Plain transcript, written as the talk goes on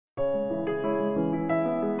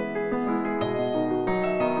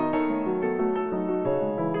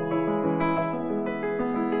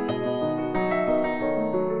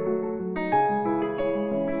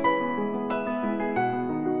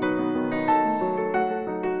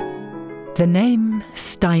The name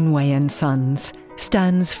Steinway Sons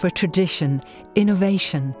stands for tradition,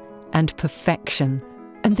 innovation, and perfection.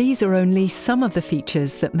 And these are only some of the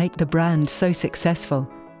features that make the brand so successful.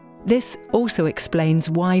 This also explains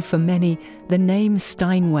why, for many, the name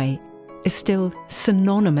Steinway is still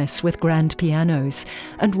synonymous with grand pianos,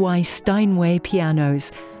 and why Steinway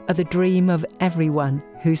pianos are the dream of everyone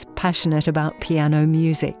who's passionate about piano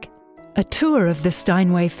music. A tour of the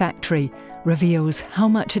Steinway factory reveals how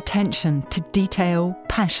much attention to detail,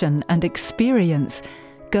 passion, and experience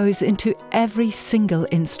goes into every single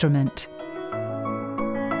instrument.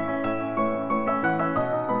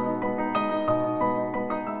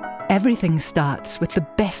 Everything starts with the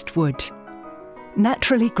best wood.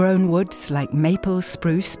 Naturally grown woods like maple,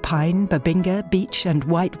 spruce, pine, babinga, beech and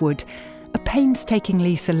whitewood are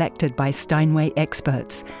painstakingly selected by Steinway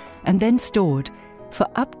experts and then stored for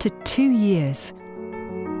up to 2 years.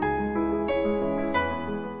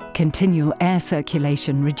 Continual air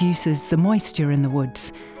circulation reduces the moisture in the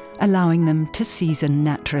woods, allowing them to season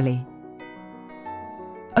naturally.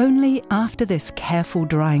 Only after this careful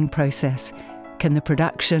drying process can the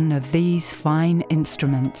production of these fine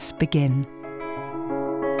instruments begin.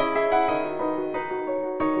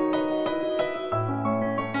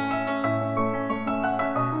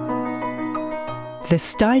 The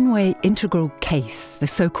Steinway integral case, the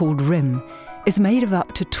so-called rim, is made of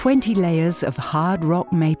up to 20 layers of hard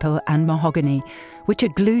rock maple and mahogany, which are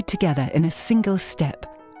glued together in a single step.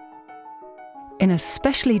 In a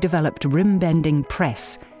specially developed rim-bending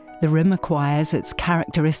press, the rim acquires its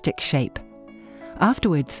characteristic shape.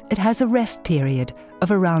 Afterwards, it has a rest period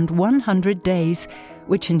of around 100 days,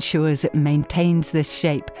 which ensures it maintains this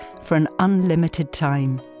shape for an unlimited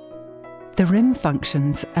time. The rim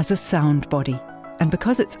functions as a sound body, and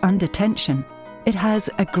because it's under tension, it has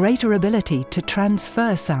a greater ability to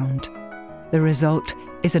transfer sound. The result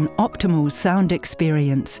is an optimal sound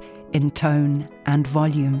experience in tone and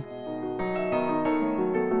volume.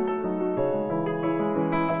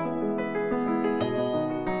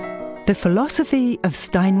 The philosophy of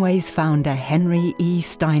Steinway's founder, Henry E.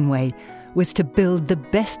 Steinway, was to build the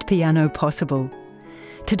best piano possible.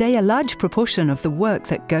 Today, a large proportion of the work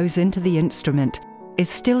that goes into the instrument is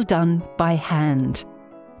still done by hand.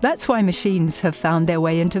 That's why machines have found their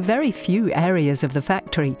way into very few areas of the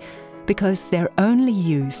factory, because they're only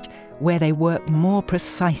used where they work more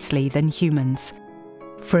precisely than humans.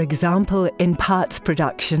 For example, in parts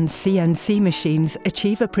production, CNC machines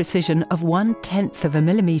achieve a precision of 1/10 of a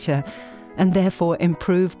millimetre and therefore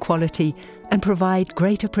improve quality and provide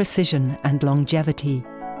greater precision and longevity.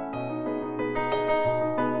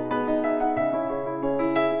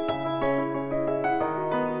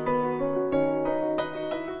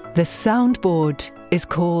 The soundboard is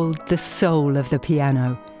called the soul of the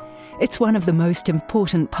piano. It's one of the most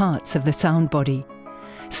important parts of the sound body.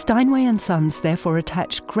 Steinway & Sons therefore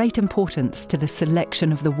attach great importance to the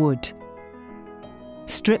selection of the wood.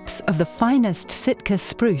 Strips of the finest Sitka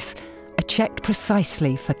spruce are checked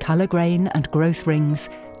precisely for colour grain and growth rings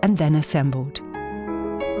and then assembled.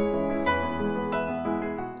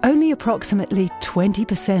 Only approximately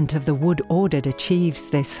 20% of the wood ordered achieves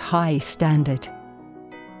this high standard.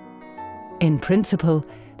 In principle,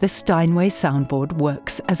 the Steinway soundboard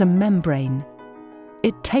works as a membrane.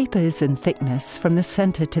 It tapers in thickness from the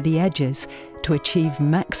centre to the edges to achieve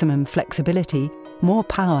maximum flexibility, more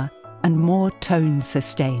power, and more tone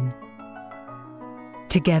sustain.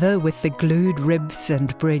 Together with the glued ribs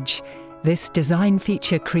and bridge, this design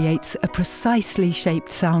feature creates a precisely shaped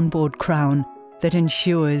soundboard crown that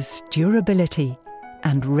ensures durability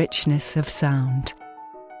and richness of sound.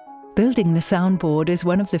 Building the soundboard is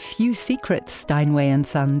one of the few secrets Steinway &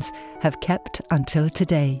 Sons have kept until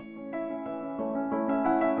today.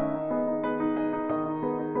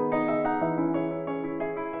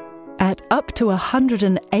 At up to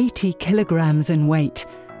 180 kilograms in weight,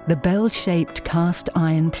 the bell-shaped cast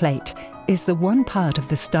iron plate is the one part of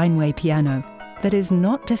the Steinway piano that is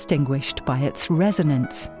not distinguished by its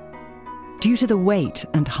resonance. Due to the weight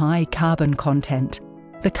and high carbon content,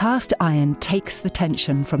 the cast iron takes the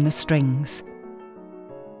tension from the strings.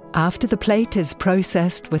 After the plate is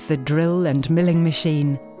processed with the drill and milling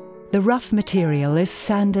machine, the rough material is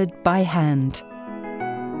sanded by hand.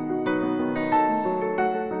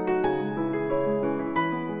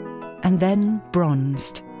 And then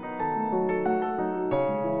bronzed.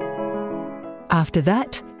 After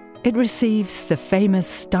that, it receives the famous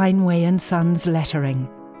Steinway & Sons lettering,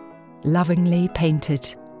 lovingly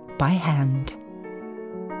painted by hand.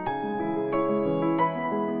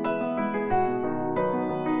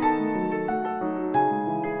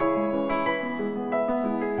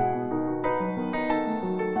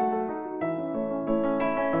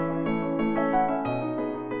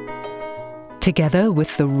 Together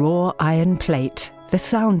with the raw iron plate, the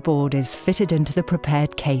soundboard is fitted into the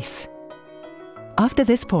prepared case. After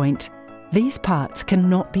this point, these parts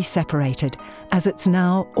cannot be separated, as it's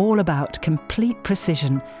now all about complete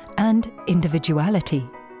precision and individuality.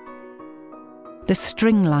 The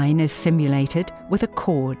string line is simulated with a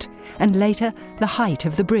chord, and later the height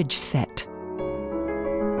of the bridge set.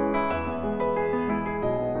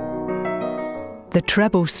 The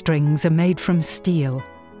treble strings are made from steel,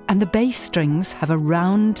 and the bass strings have a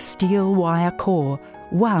round steel wire core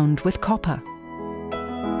wound with copper.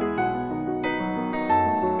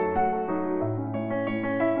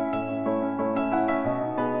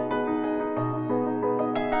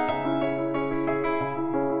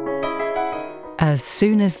 As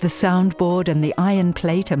soon as the soundboard and the iron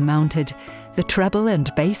plate are mounted, the treble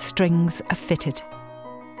and bass strings are fitted.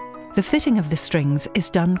 The fitting of the strings is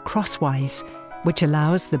done crosswise, which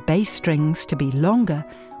allows the bass strings to be longer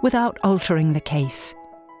without altering the case.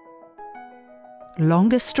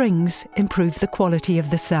 Longer strings improve the quality of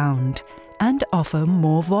the sound and offer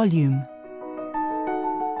more volume.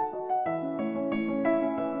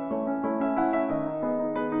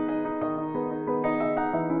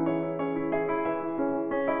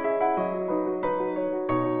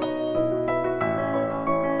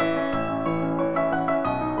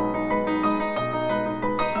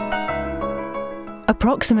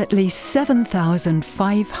 Approximately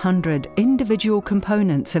 7,500 individual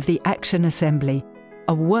components of the action assembly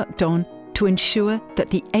are worked on to ensure that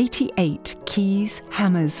the 88 keys,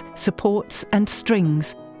 hammers, supports and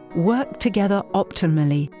strings work together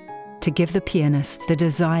optimally to give the pianist the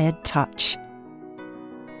desired touch.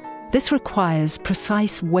 This requires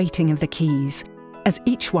precise weighting of the keys, as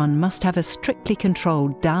each one must have a strictly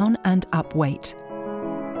controlled down and up weight.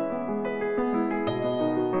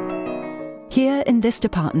 Here in this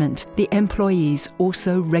department, the employees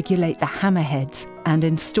also regulate the hammerheads and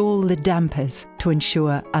install the dampers to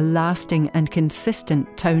ensure a lasting and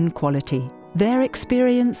consistent tone quality. Their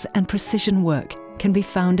experience and precision work can be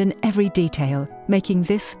found in every detail, making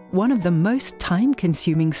this one of the most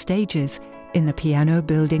time-consuming stages in the piano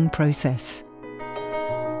building process.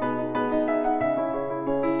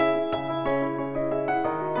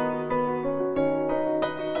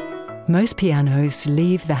 Most pianos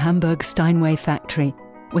leave the Hamburg Steinway factory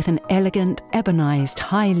with an elegant, ebonized,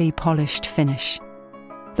 highly polished finish.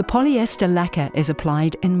 The polyester lacquer is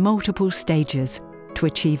applied in multiple stages to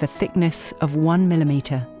achieve a thickness of 1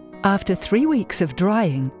 mm. After 3 weeks of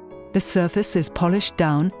drying, the surface is polished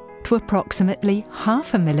down to approximately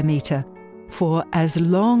 0.5 mm for as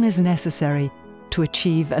long as necessary to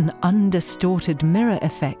achieve an undistorted mirror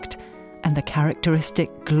effect and the characteristic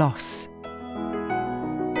gloss.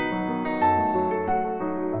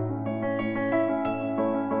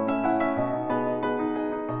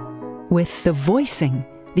 With the voicing,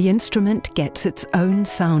 the instrument gets its own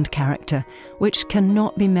sound character, which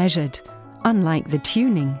cannot be measured, unlike the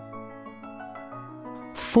tuning.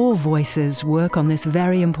 4 voices work on this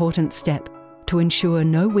very important step to ensure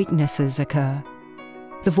no weaknesses occur.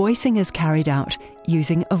 The voicing is carried out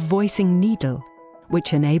using a voicing needle,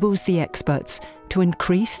 which enables the experts to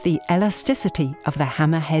increase the elasticity of the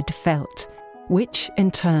hammerhead felt, which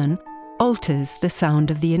in turn alters the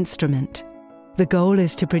sound of the instrument. The goal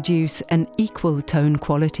is to produce an equal tone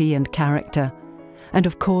quality and character, and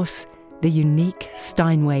of course, the unique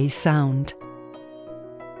Steinway sound.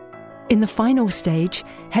 In the final stage,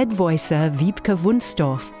 head voicer Wiebke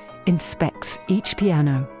Wunsdorf inspects each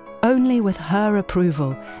piano. Only with her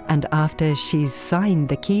approval and after she's signed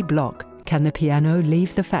the key block can the piano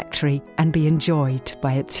leave the factory and be enjoyed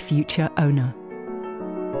by its future owner.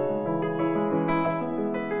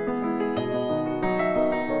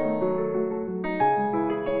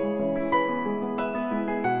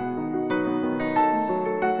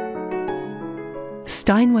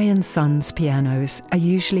 Steinway Sons pianos are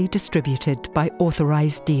usually distributed by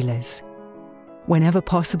authorized dealers. Whenever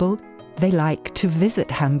possible, they like to visit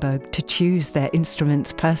Hamburg to choose their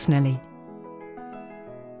instruments personally.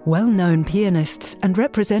 Well-known pianists and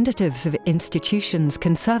representatives of institutions,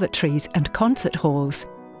 conservatories and concert halls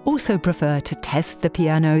also prefer to test the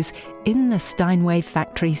pianos in the Steinway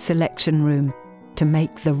factory selection room to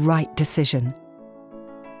make the right decision.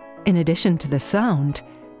 In addition to the sound,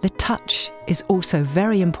 the touch is also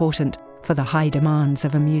very important for the high demands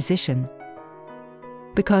of a musician.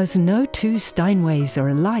 Because no 2 Steinways are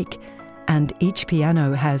alike, and each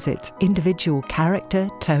piano has its individual character,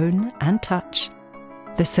 tone and touch,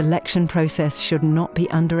 the selection process should not be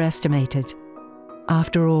underestimated.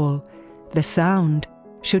 After all, the sound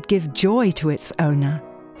should give joy to its owner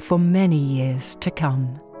for many years to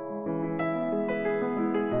come.